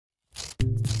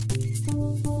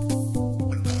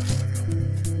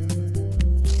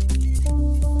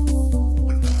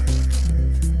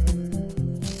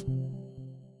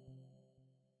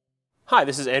Hi,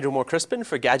 this is Andrew Moore-Crispin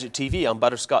for Gadget TV on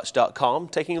Butterscotch.com,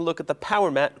 taking a look at the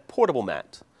Powermat Portable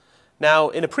Mat. Now,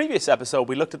 in a previous episode,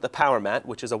 we looked at the Powermat,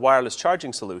 which is a wireless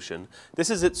charging solution. This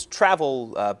is its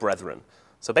travel brethren.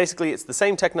 So basically, it's the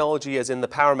same technology as in the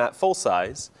Powermat full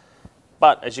size,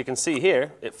 but as you can see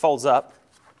here, it folds up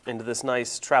into this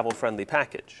nice travel-friendly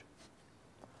package.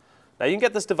 Now, you can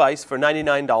get this device for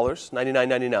 $99,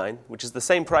 $99.99, which is the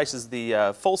same price as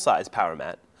the full-size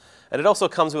Powermat. And it also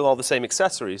comes with all the same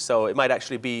accessories, so it might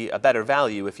actually be a better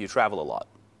value if you travel a lot.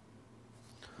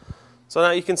 So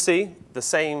now you can see the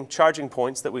same charging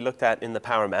points that we looked at in the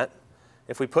Powermat.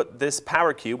 If we put this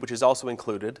power cube, which is also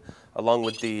included, along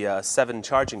with the 7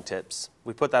 charging tips,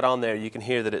 we put that on there, you can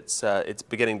hear that it's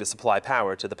beginning to supply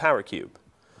power to the power cube.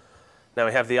 Now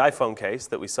we have the iPhone case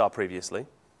that we saw previously.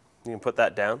 You can put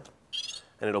that down,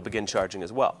 and it'll begin charging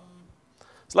as well.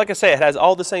 So like I say, it has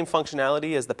all the same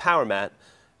functionality as the Powermat.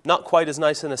 Not quite as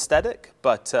nice and aesthetic,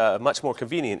 but much more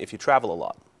convenient if you travel a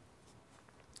lot.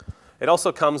 It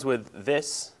also comes with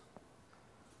this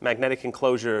magnetic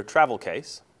enclosure travel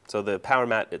case. So the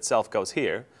Powermat itself goes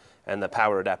here, and the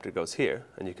power adapter goes here.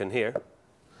 And you can hear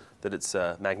that it's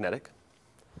magnetic.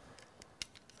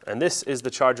 And this is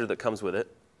the charger that comes with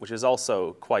it, which is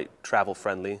also quite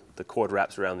travel-friendly. The cord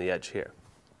wraps around the edge here.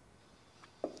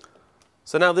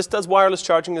 So now this does wireless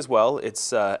charging as well.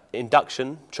 It's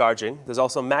induction charging. There's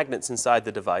also magnets inside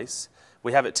the device.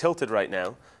 We have it tilted right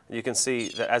now. You can see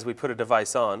that as we put a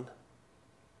device on,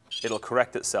 it'll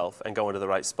correct itself and go into the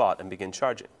right spot and begin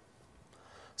charging.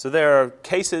 So there are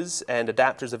cases and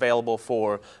adapters available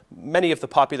for many of the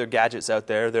popular gadgets out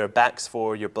there. There are backs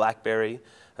for your BlackBerry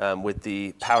with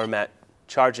the Powermat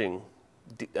charging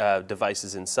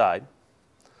devices inside.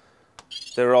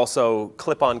 There are also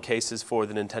clip-on cases for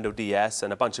the Nintendo DS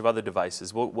and a bunch of other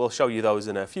devices. We'll show you those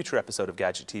in a future episode of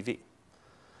Gadget TV.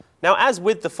 Now, as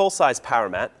with the full-size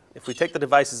Powermat, if we take the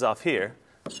devices off here,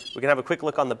 we can have a quick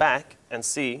look on the back and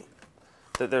see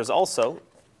that there's also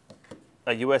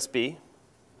a USB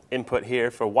input here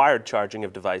for wired charging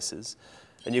of devices.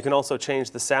 And you can also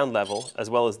change the sound level as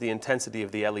well as the intensity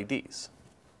of the LEDs.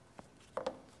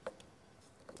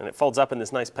 And it folds up in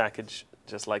this nice package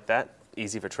just like that.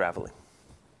 Easy for traveling.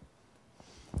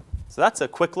 So that's a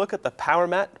quick look at the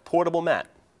Powermat Portable Mat.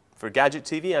 For Gadget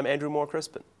TV, I'm Andrew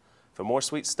Moore-Crispin. For more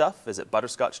sweet stuff, visit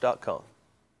Butterscotch.com.